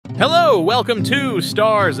Hello, welcome to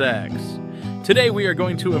Stars X. Today we are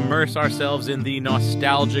going to immerse ourselves in the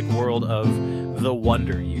nostalgic world of The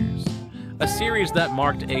Wonder Years, a series that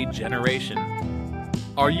marked a generation.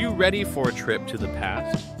 Are you ready for a trip to the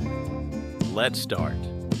past? Let's start.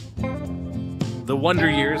 The Wonder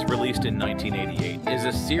Years, released in 1988, is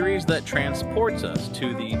a series that transports us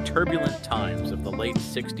to the turbulent times of the late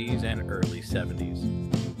 60s and early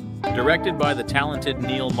 70s. Directed by the talented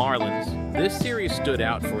Neil Marlins, this series stood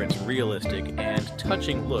out for its realistic and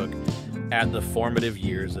touching look at the formative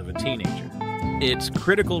years of a teenager. Its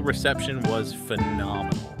critical reception was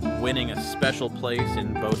phenomenal, winning a special place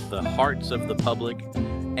in both the hearts of the public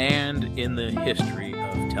and in the history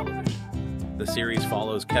of television. The series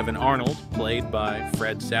follows Kevin Arnold, played by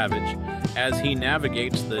Fred Savage, as he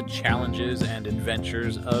navigates the challenges and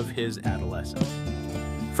adventures of his adolescence.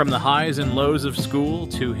 From the highs and lows of school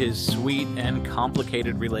to his sweet and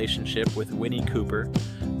complicated relationship with Winnie Cooper,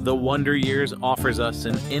 The Wonder Years offers us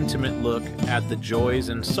an intimate look at the joys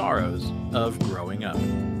and sorrows of growing up.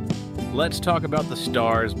 Let's talk about the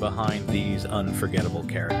stars behind these unforgettable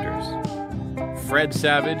characters. Fred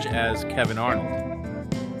Savage as Kevin Arnold.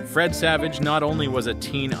 Fred Savage not only was a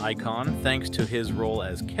teen icon thanks to his role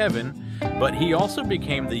as Kevin, but he also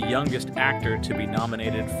became the youngest actor to be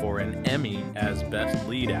nominated for an Emmy as Best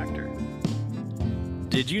Lead Actor.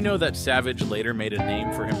 Did you know that Savage later made a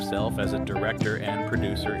name for himself as a director and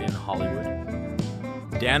producer in Hollywood?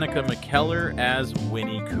 Danica McKellar as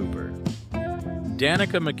Winnie Cooper.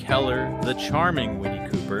 Danica McKellar, the charming Winnie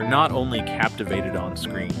Cooper, not only captivated on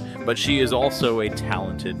screen, but she is also a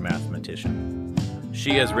talented mathematician.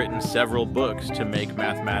 She has written several books to make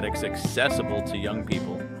mathematics accessible to young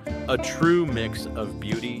people, a true mix of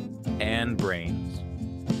beauty and brains.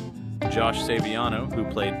 Josh Saviano, who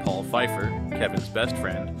played Paul Pfeiffer, Kevin's best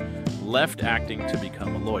friend, left acting to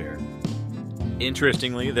become a lawyer.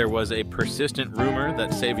 Interestingly, there was a persistent rumor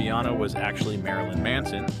that Saviano was actually Marilyn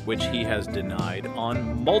Manson, which he has denied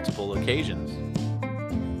on multiple occasions.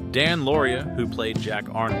 Dan Lauria, who played Jack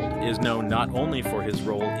Arnold, is known not only for his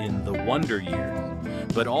role in The Wonder Years,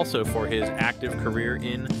 but also for his active career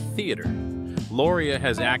in theater. Lauria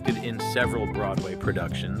has acted in several Broadway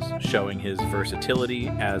productions, showing his versatility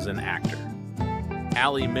as an actor.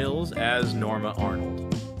 Allie Mills as Norma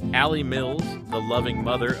Arnold. Allie Mills, the loving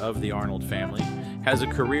mother of the Arnold family, has a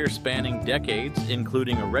career spanning decades,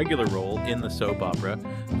 including a regular role in the soap opera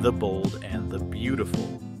The Bold and the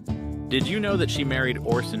Beautiful. Did you know that she married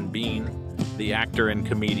Orson Bean, the actor and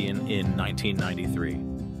comedian, in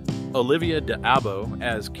 1993? Olivia d'Abo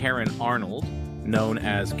as Karen Arnold, known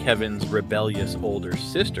as Kevin's rebellious older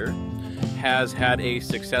sister, has had a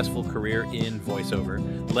successful career in voiceover,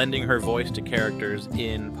 lending her voice to characters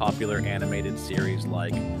in popular animated series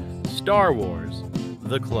like Star Wars,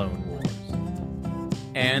 The Clone Wars.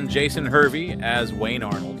 And Jason Hervey as Wayne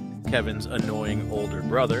Arnold, Kevin's annoying older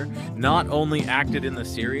brother, not only acted in the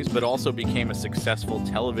series but also became a successful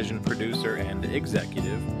television producer and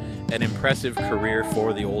executive, an impressive career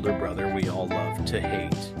for the older brother we all love to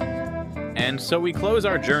hate. And so we close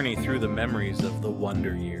our journey through the memories of The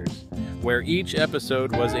Wonder Years, where each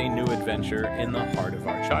episode was a new adventure in the heart of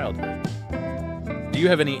our childhood. Do you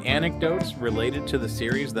have any anecdotes related to the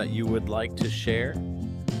series that you would like to share?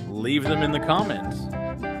 Leave them in the comments.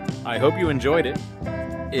 I hope you enjoyed it.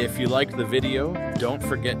 If you liked the video, don't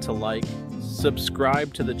forget to like,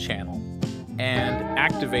 subscribe to the channel, and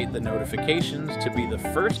activate the notifications to be the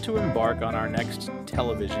first to embark on our next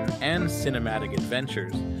television and cinematic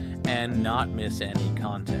adventures and not miss any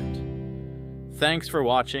content. Thanks for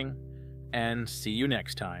watching, and see you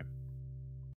next time.